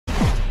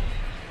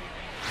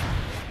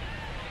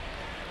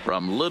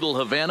From Little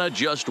Havana,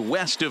 just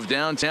west of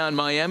downtown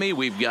Miami,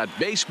 we've got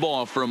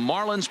baseball from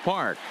Marlins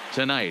Park.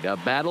 Tonight, a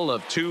battle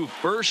of two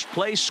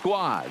first-place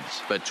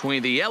squads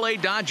between the LA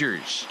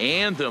Dodgers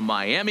and the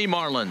Miami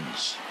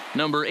Marlins.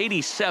 Number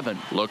 87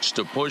 looks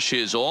to push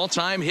his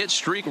all-time hit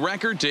streak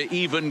record to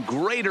even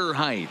greater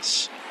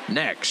heights.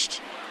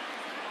 Next.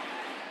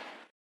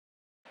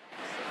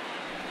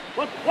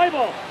 Let's play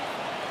ball.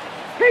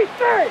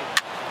 P3.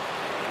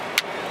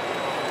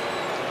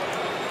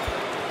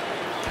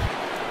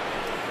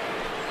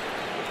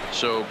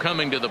 So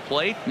coming to the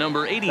plate,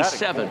 number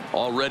 87,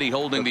 already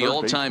holding the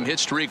all-time hit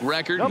streak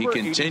record. He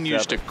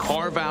continues to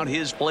carve out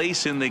his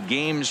place in the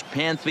game's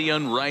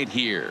pantheon right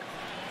here.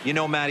 You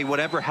know, Matty,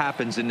 whatever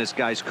happens in this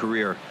guy's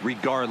career,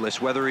 regardless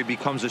whether he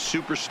becomes a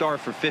superstar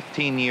for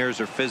 15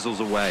 years or fizzles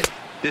away,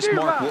 this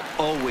mark will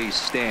always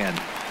stand.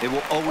 It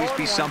will always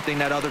be something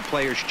that other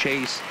players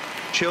chase.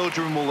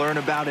 Children will learn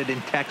about it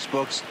in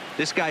textbooks.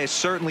 This guy has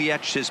certainly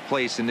etched his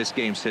place in this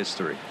game's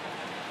history.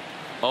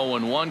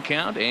 0-1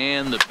 count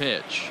and the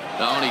pitch.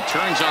 Oh, and he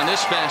turns on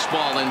this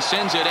fastball and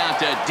sends it out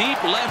to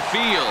deep left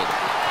field.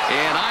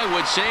 And I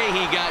would say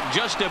he got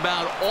just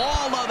about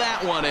all of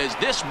that one as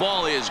this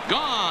ball is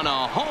gone.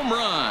 A home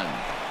run.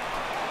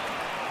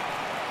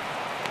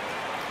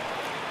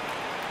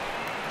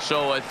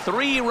 So a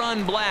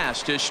 3-run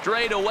blast to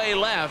straightaway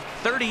left.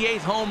 38th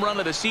home run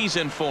of the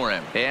season for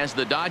him as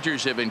the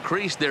Dodgers have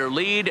increased their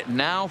lead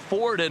now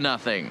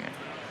 4-0.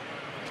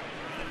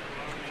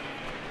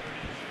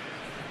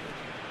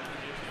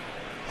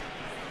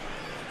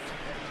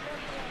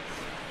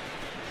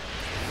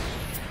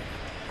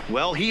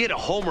 Well, he hit a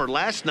homer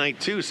last night,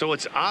 too, so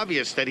it's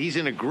obvious that he's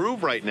in a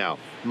groove right now.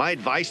 My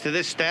advice to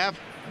this staff,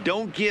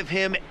 don't give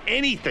him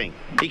anything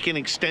he can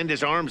extend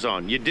his arms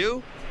on. You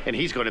do, and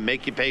he's going to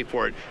make you pay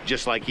for it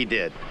just like he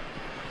did.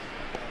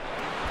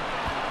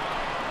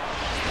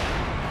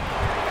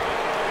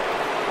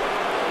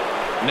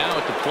 Now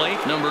at the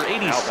plate, number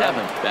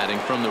 87, batting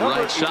from the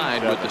right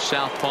side with the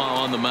southpaw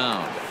on the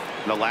mound.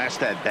 The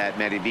last at bat,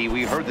 Matty V,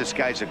 we heard this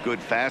guy's a good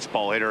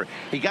fastball hitter.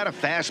 He got a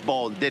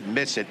fastball and didn't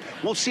miss it.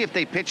 We'll see if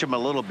they pitch him a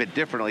little bit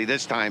differently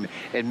this time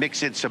and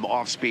mix in some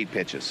off-speed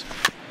pitches.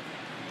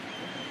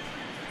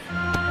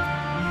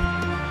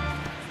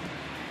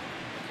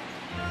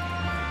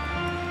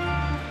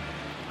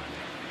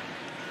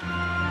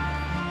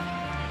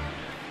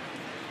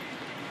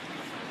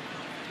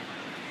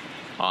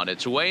 On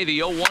its way, the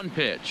 0-1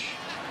 pitch.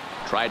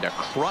 Tried to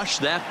crush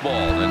that ball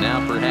and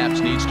now perhaps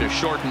needs to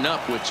shorten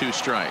up with 2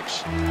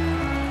 strikes.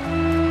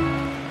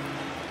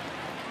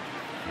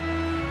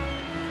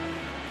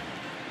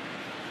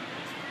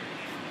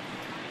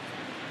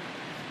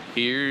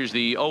 Here's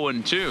the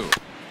 0-2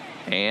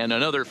 and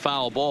another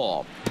foul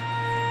ball.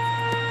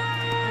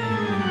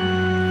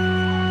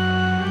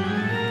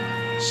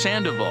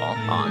 Sandoval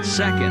on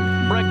second.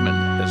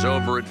 Bregman is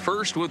over at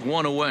first with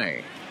 1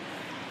 away.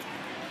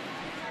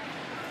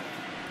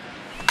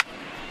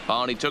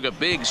 Oh, and he took a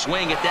big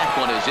swing at that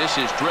one as this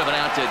is driven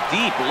out to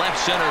deep left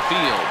center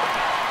field.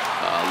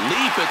 A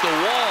leap at the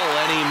wall,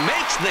 and he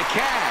makes the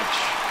catch.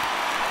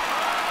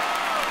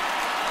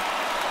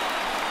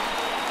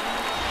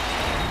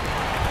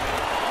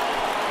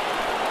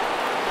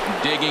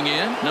 Digging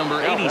in,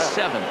 number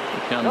 87. He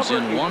comes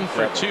in 1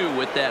 for 2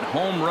 with that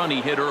home run he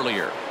hit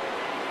earlier.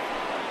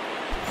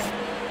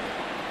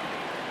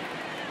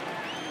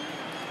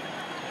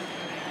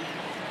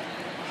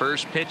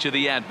 First pitch of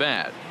the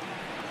at-bat.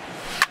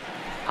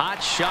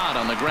 Hot shot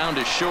on the ground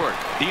is short.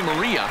 Di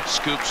Maria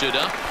scoops it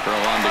up. Throw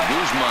on to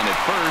Guzman at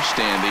first,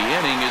 and the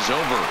inning is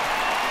over.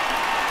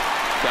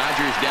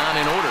 Dodgers down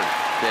in order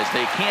as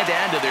they can't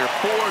add to their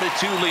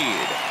 4-2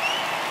 lead.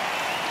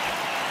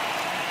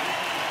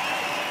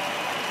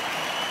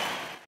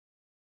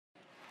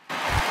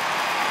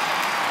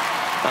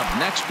 Up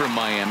next from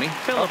Miami,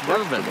 Phillip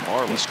Ervin.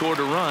 He scored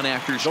a run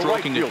after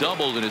stroking a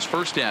double in his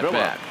first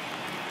at-bat.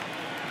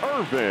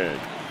 Ervin.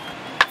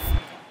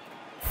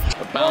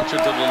 A bouncer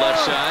to the left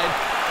side.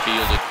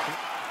 Fielded.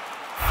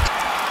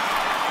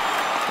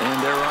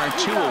 And there are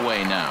 2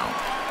 away now.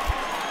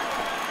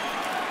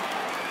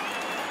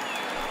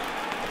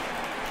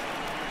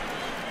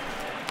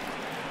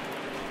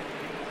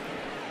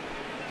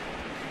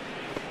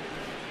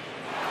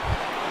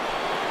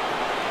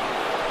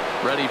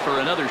 Ready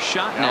for another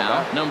shot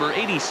now. Number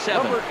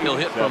 87. He'll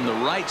hit from the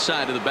right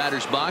side of the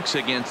batter's box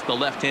against the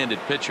left-handed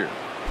pitcher.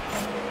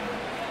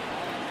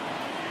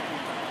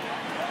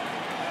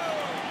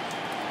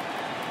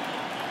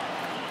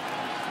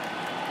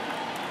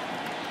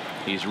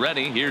 He's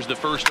ready. Here's the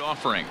first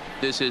offering.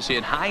 This is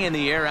hit high in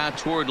the air out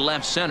toward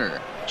left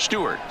center.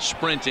 Stewart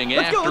sprinting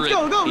after it.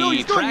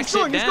 He tracks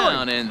it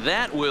down, and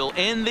that will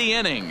end the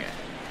inning.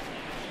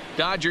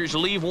 Dodgers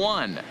leave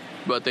 1,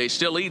 but they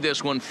still lead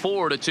this one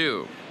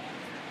 4-2.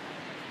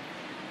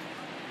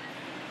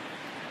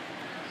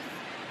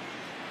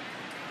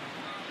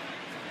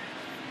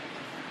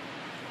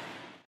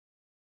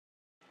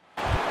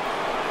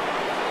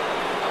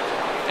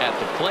 At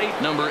the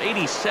plate, number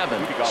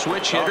 87,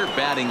 switch hitter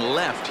batting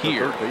left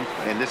here.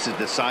 And this is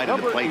the side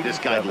of the plate this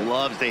guy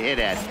loves to hit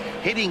at.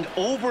 Hitting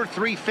over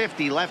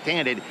 350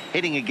 left-handed,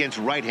 hitting against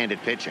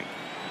right-handed pitching.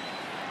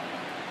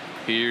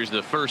 Here's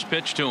the first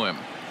pitch to him.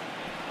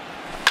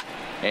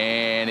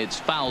 And it's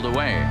fouled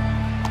away.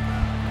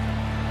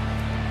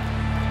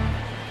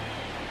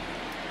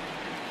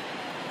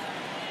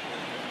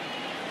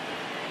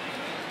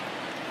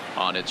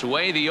 On its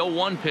way, the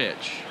 0-1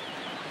 pitch.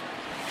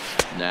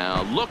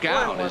 Now look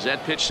out as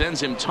that pitch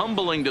sends him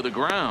tumbling to the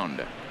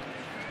ground.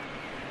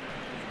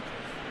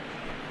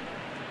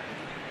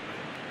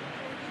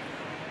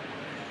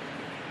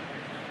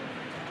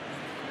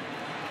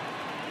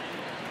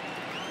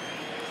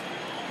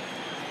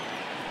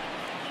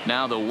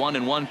 Now the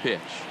 1-1 pitch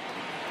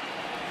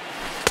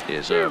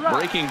is a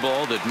breaking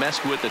ball that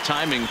messed with the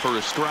timing for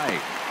a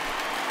strike.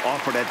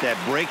 Offered at that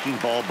breaking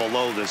ball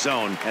below the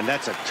zone, and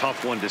that's a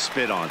tough one to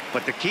spit on.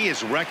 But the key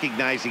is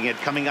recognizing it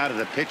coming out of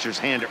the pitcher's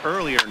hand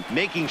earlier and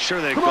making sure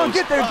that it goes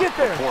up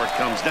before it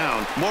comes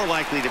down. More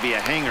likely to be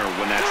a hanger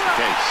when that's the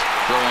case.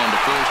 Throw on to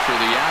first for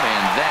the out,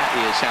 and that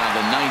is how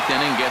the 9th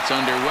inning gets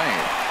underway.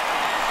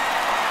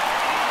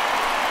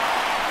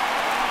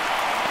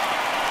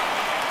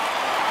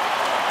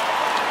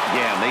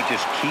 Yeah, and they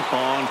just keep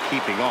on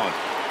keeping on.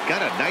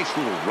 Got a nice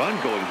little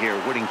run going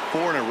here, winning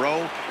 4 in a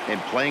row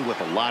and playing with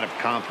a lot of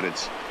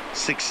confidence.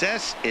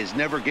 Success is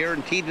never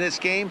guaranteed in this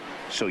game,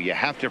 so you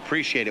have to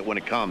appreciate it when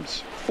it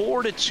comes.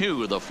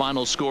 4-2 the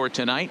final score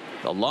tonight.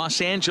 The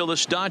Los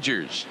Angeles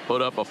Dodgers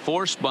put up a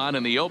 4 spot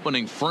in the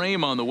opening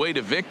frame on the way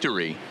to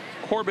victory.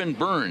 Corbin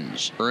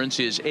Burnes earns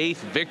his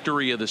 8th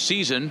victory of the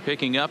season,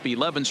 picking up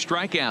 11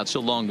 strikeouts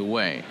along the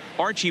way.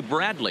 Archie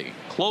Bradley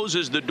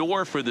closes the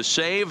door for the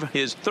save,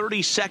 his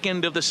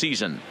 32nd of the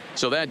season.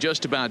 So that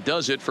just about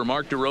does it for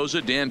Mark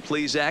DeRosa, Dan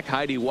Plesac,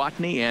 Heidi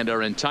Watney, and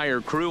our entire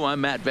crew.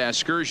 I'm Matt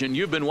Vasgersian.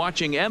 You've been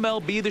watching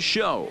MLB The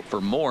Show. For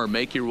more,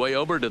 make your way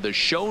over to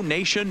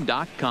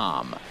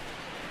theshownation.com.